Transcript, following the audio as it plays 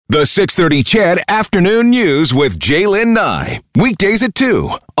The 6:30 CHED Afternoon News with Jaylen Nye. Weekdays at 2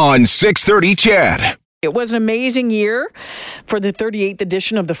 on 6:30 CHED. It was an amazing year for the 38th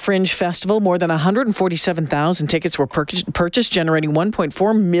edition of the Fringe Festival. More than 147,000 tickets were purchased, generating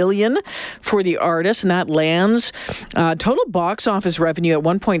 $1.4 million for the artists, and that lands total box office revenue at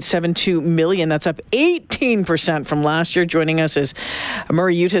 $1.72 million. That's up 18% from last year. Joining us is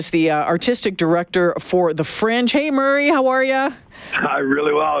Murray Utis, the artistic director for the Fringe. Hey, Murray, how are you? I'm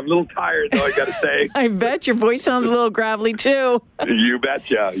really well. I'm a little tired, though, I got to say. I bet your voice sounds a little gravelly, too. You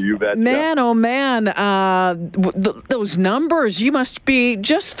betcha. You betcha. Man, oh, man. Those numbers, you must be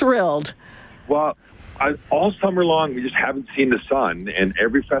just thrilled. Well, all summer long, we just haven't seen the sun, and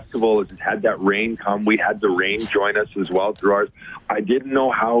every festival has had that rain come. We had the rain join us as well through ours. I didn't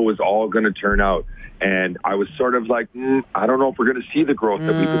know how it was all going to turn out, and I was sort of like, I don't know if we're going to see the growth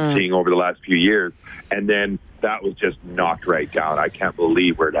that we've been seeing over the last few years. And then that was just knocked right down. I can't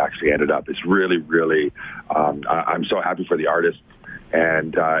believe where it actually ended up. It's really, really, I'm so happy for the artists.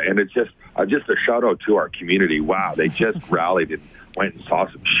 And it's just a shout out to our community. Wow, they just rallied and went and saw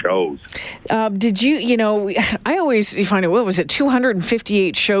some shows. Did you, I always find it, what was it,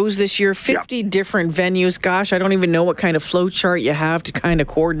 258 shows this year, 50 different venues. Gosh, I don't even know what kind of flow chart you have to kind of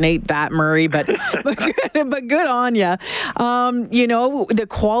coordinate that, Murray, but good on you. The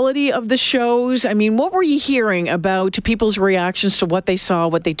quality of the shows, I mean, what were you hearing about people's reactions to what they saw,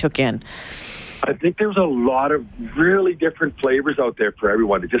 what they took in? I think there's a lot of really different flavors out there for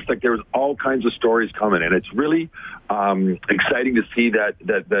everyone. It's just like there was all kinds of stories coming, and it's really exciting to see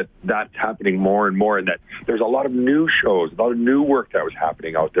that's happening more and more, and that there's a lot of new shows, a lot of new work that was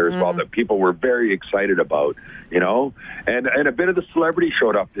happening out there as well that people were very excited about, and a bit of the celebrity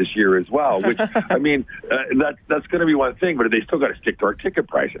showed up this year as well, which, I mean, that's going to be one thing, but they still got to stick to our ticket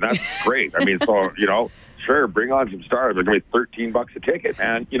price, and that's great. I mean, so, sure, bring on some stars. They're going to be $13 a ticket,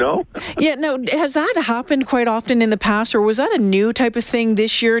 man, Yeah, no, has that happened quite often in the past, or was that a new type of thing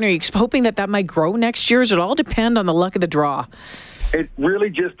this year? And are you hoping that might grow next year? Does it all depend on the luck of the draw? It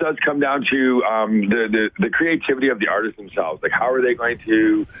really just does come down to the creativity of the artists themselves. Like, how are they going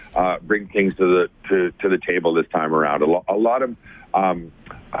to bring things to the table this time around? A lot of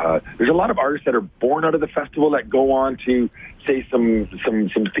there's a lot of artists that are born out of the festival that go on to, say, some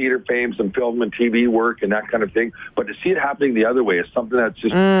theater fame, some film and TV work and that kind of thing. But to see it happening the other way is something that's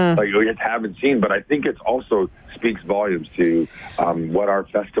just like we just haven't seen. But I think it also speaks volumes to what our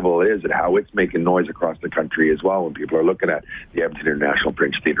festival is and how it's making noise across the country as well when people are looking at the Edmonton International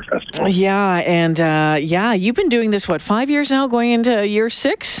Fringe Theatre Festival. Yeah, and you've been doing this, 5 years now, going into year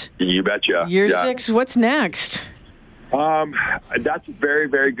 6? You betcha. Year 6, what's next? That's a very,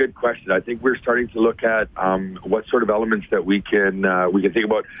 very good question. I think we're starting to look at what sort of elements that we can think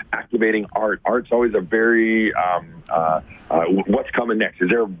about activating art. Art's always a very what's coming next? Is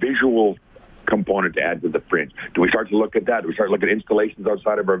there a visual component to add to the Fringe? Do we start to look at that? Do we start to look at installations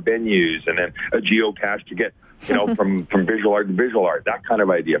outside of our venues, and then a geocache to get from visual art to visual art? That kind of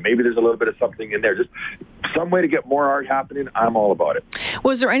idea. Maybe there's a little bit of something in there. Just some way to get more art happening. I'm all about it.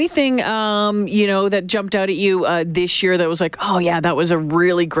 Was there anything that jumped out at you this year that was like, oh yeah, that was a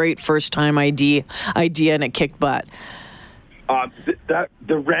really great first time idea and it kicked butt? The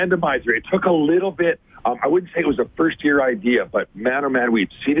randomizer. It took a little bit. I wouldn't say it was a first-year idea, but man, oh man, we'd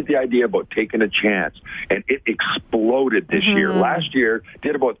seeded the idea about taking a chance, and it exploded this year. Last year,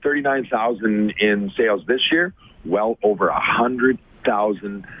 did about 39,000 in sales. This year, well over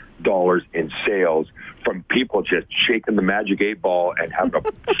 $100,000 in sales from people just shaking the magic 8 ball and having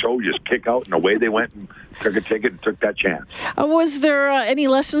a show just kick out, and away they went and took a ticket and took that chance. Was there any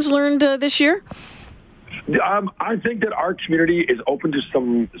lessons learned this year? I think that our community is open to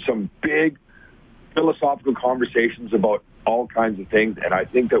some big philosophical conversations about all kinds of things, and I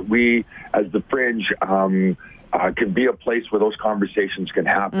think that we, as the Fringe, can be a place where those conversations can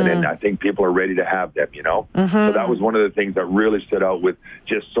happen, and I think people are ready to have them, So that was one of the things that really stood out with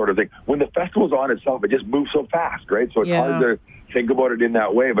just sort of when the festival's on itself, it just moves so fast, right? So it's hard to think about it in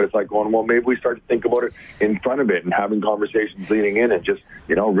that way, but it's like going, well, maybe we start to think about it in front of it and having conversations leading in and just,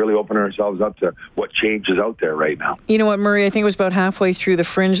 really opening ourselves up to what change is out there right now. You know what, Murray, I think it was about halfway through the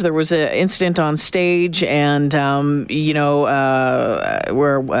Fringe, there was an incident on stage, and, where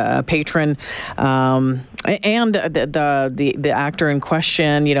a patron and the actor in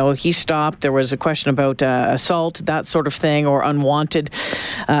question, he stopped. There was a question about assault, that sort of thing, or unwanted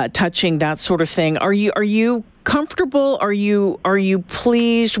touching, that sort of thing. Are you comfortable? Are you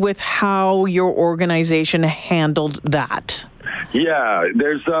pleased with how your organization handled that? Yeah,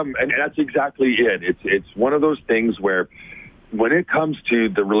 there's and that's exactly it. It's one of those things where when it comes to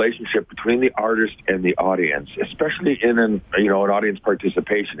the relationship between the artist and the audience, especially in an audience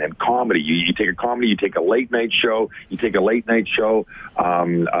participation and comedy, you take a comedy, you take a late night show,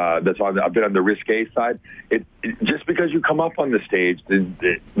 that's a bit on the risque side. Just because you come up on the stage,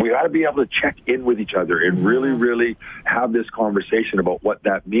 we got to be able to check in with each other and really, really have this conversation about what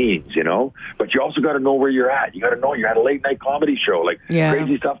that means, But you also got to know where you're at. You got to know you're at a late night comedy show.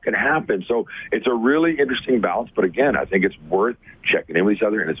 Crazy stuff can happen. So it's a really interesting balance. But again, I think it's worth checking in with each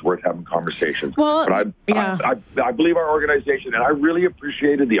other and it's worth having conversations. Well, but I believe our organization, and I really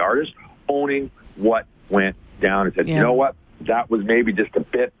appreciated the artists owning what went down and said, you know what, that was maybe just a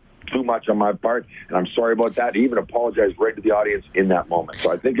bit too much on my part, and I'm sorry about that. He even apologized right to the audience in that moment.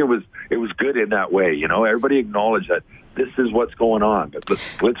 So I think it was good in that way. Everybody acknowledged that this is what's going on. But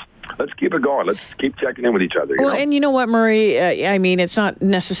let's keep it going. Let's keep checking in with each other. And you know what, Murray? I mean, it's not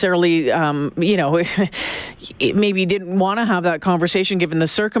necessarily, maybe didn't want to have that conversation given the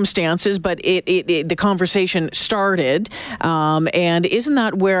circumstances, but the conversation started, and isn't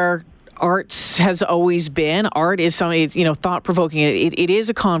that where arts has always been? Art is something, thought-provoking. It is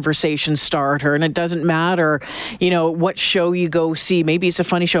a conversation starter, and it doesn't matter, what show you go see. Maybe it's a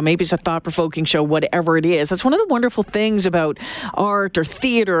funny show, maybe it's a thought-provoking show, whatever it is. That's one of the wonderful things about art or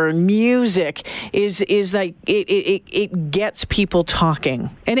theater and music is that it gets people talking.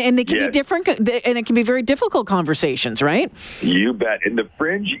 And they can be different, and it can be very difficult conversations, right? You bet. And the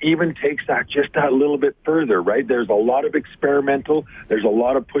Fringe even takes that just that little bit further, right? There's a lot of experimental, there's a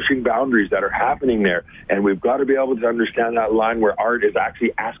lot of pushing boundaries that are happening there, and we've got to be able to understand that line where art is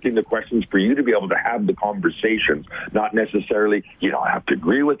actually asking the questions for you to be able to have the conversations, not necessarily you don't have to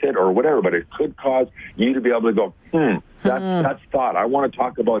agree with it or whatever, but it could cause you to be able to go, that's thought. I want to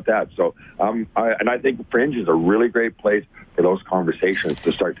talk about that. So I think Fringe is a really great place for those conversations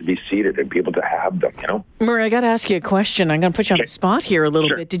to start to be seated and people to have them, Murray, I got to ask you a question. I'm going to put you on the spot here a little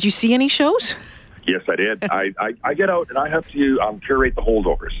bit. Did you see any shows? Yes, I did. I get out and I have to curate the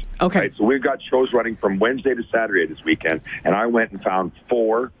holdovers. Okay. Right? So we've got shows running from Wednesday to Saturday this weekend, and I went and found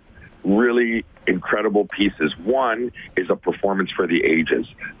 4 really incredible pieces. One is a performance for the ages.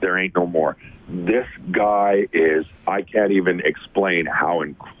 There ain't no more. This guy I can't even explain how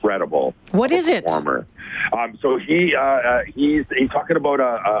incredible. What is it? Performer. So he's talking about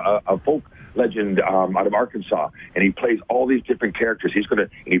a folk legend out of Arkansas, and he plays all these different characters.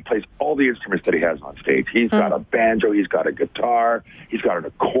 He plays all the instruments that he has on stage. He's got a banjo, he's got a guitar, he's got an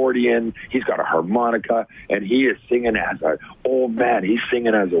accordion, he's got a harmonica, and he is singing as an old man. He's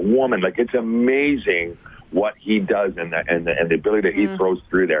singing as a woman. It's amazing what he does and the ability that he throws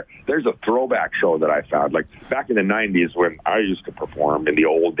through there. There's a throwback show that I found, back in the 90s when I used to perform in the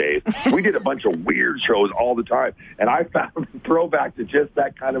old days. We did a bunch of weird shows all the time, and I found a throwback to just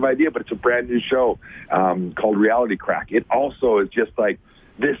that kind of idea, but it's a brand new show called Reality Crack. It also is just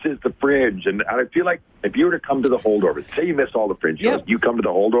this is the Fringe, and I feel like if you were to come to the holdovers, say you missed all the Fringe shows, you come to the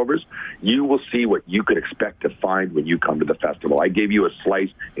holdovers, you will see what you could expect to find when you come to the festival. I gave you a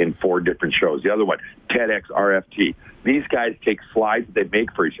slice in 4 different shows. The other one, TEDx RFT. These guys take slides that they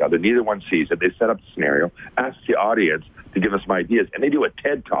make for each other. Neither one sees it. They set up the scenario, ask the audience to give us some ideas, and they do a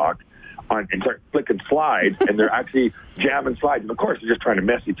TED Talk and start flicking slides, and they're actually jamming slides. And, of course, they're just trying to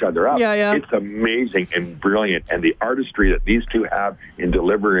mess each other up. Yeah. It's amazing and brilliant. And the artistry that these two have in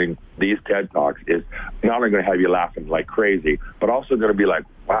delivering these TED Talks is not only going to have you laughing like crazy, but also going to be like,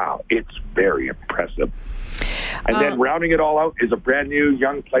 wow, it's very impressive. And then rounding it all out is a brand new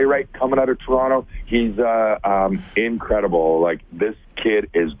young playwright coming out of Toronto. He's incredible. This kid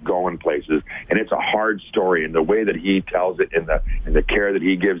is going places, and it's a hard story, and the way that he tells it and the care that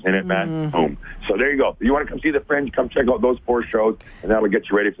he gives in it, man, boom. So there you go. You want to come see the Fringe, come check out those 4 shows, and that'll get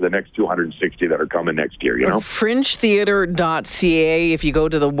you ready for the next 260 that are coming next year, FringeTheater.ca. If you go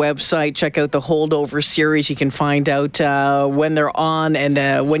to the website, check out the Holdover series, you can find out when they're on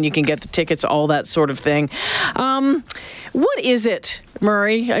and when you can get the tickets, all that sort of thing. What is it,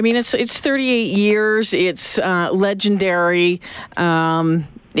 Murray? I mean, it's 38 years. It's legendary.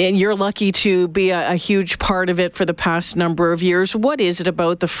 And you're lucky to be a huge part of it for the past number of years. What is it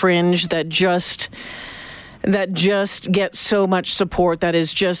about the Fringe that just gets so much support, that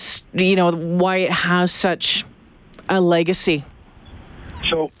is just, why it has such a legacy?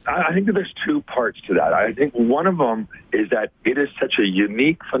 So I think that there's 2 parts to that. I think one of them is that it is such a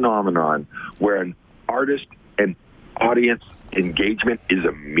unique phenomenon where an artist and audience engagement is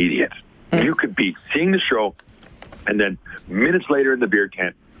immediate. You could be seeing the show and then minutes later in the beer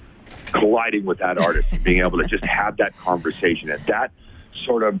tent colliding with that artist and being able to just have that conversation. And that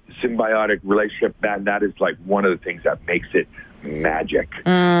sort of symbiotic relationship, that is one of the things that makes it magic.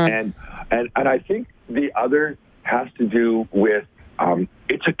 And I think the other has to do with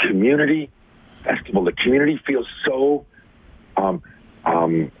it's a community festival. The community feels so a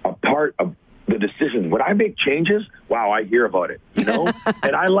part of the decision. When I make changes, wow, I hear about it, you know?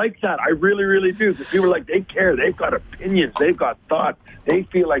 And I like that. I really, really do. Because people are like, they care. They've got opinions. They've got thoughts. They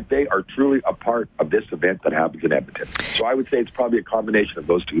feel like they are truly a part of this event that happens in Edmonton. So I would say it's probably a combination of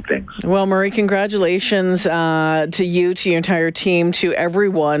those two things. Well, Murray, congratulations to you, to your entire team, to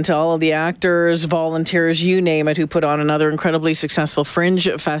everyone, to all of the actors, volunteers, you name it, who put on another incredibly successful Fringe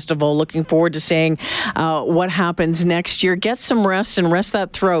Festival. Looking forward to seeing what happens next year. Get some rest and rest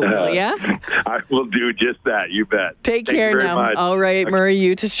that throat, will ya? I will do just that. You bet. Take care now. Much. All right, Murray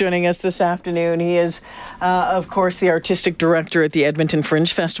Utis joining us this afternoon. He is, of course, the artistic director at the Edmonton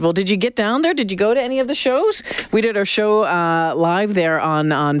Fringe Festival. Did you get down there? Did you go to any of the shows? We did our show live there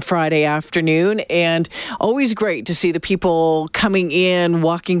on Friday afternoon, and always great to see the people coming in,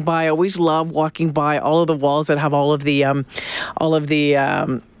 walking by. I always love walking by all of the walls that have all of the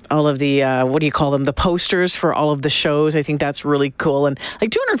what do you call them? The posters for all of the shows. I think that's really cool. And like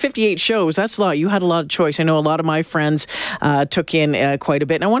 258 shows, that's a lot. You had a lot of choice. I know a lot of my friends took in quite a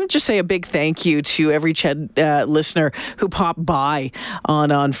bit. And I want to just say a big thank you to every CHED listener who popped by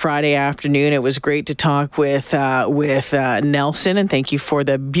on Friday afternoon. It was great to talk with Nelson, and thank you for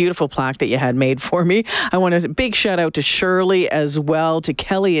the beautiful plaque that you had made for me. I want a big shout out to Shirley as well, to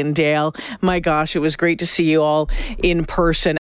Kelly and Dale. My gosh, it was great to see you all in person.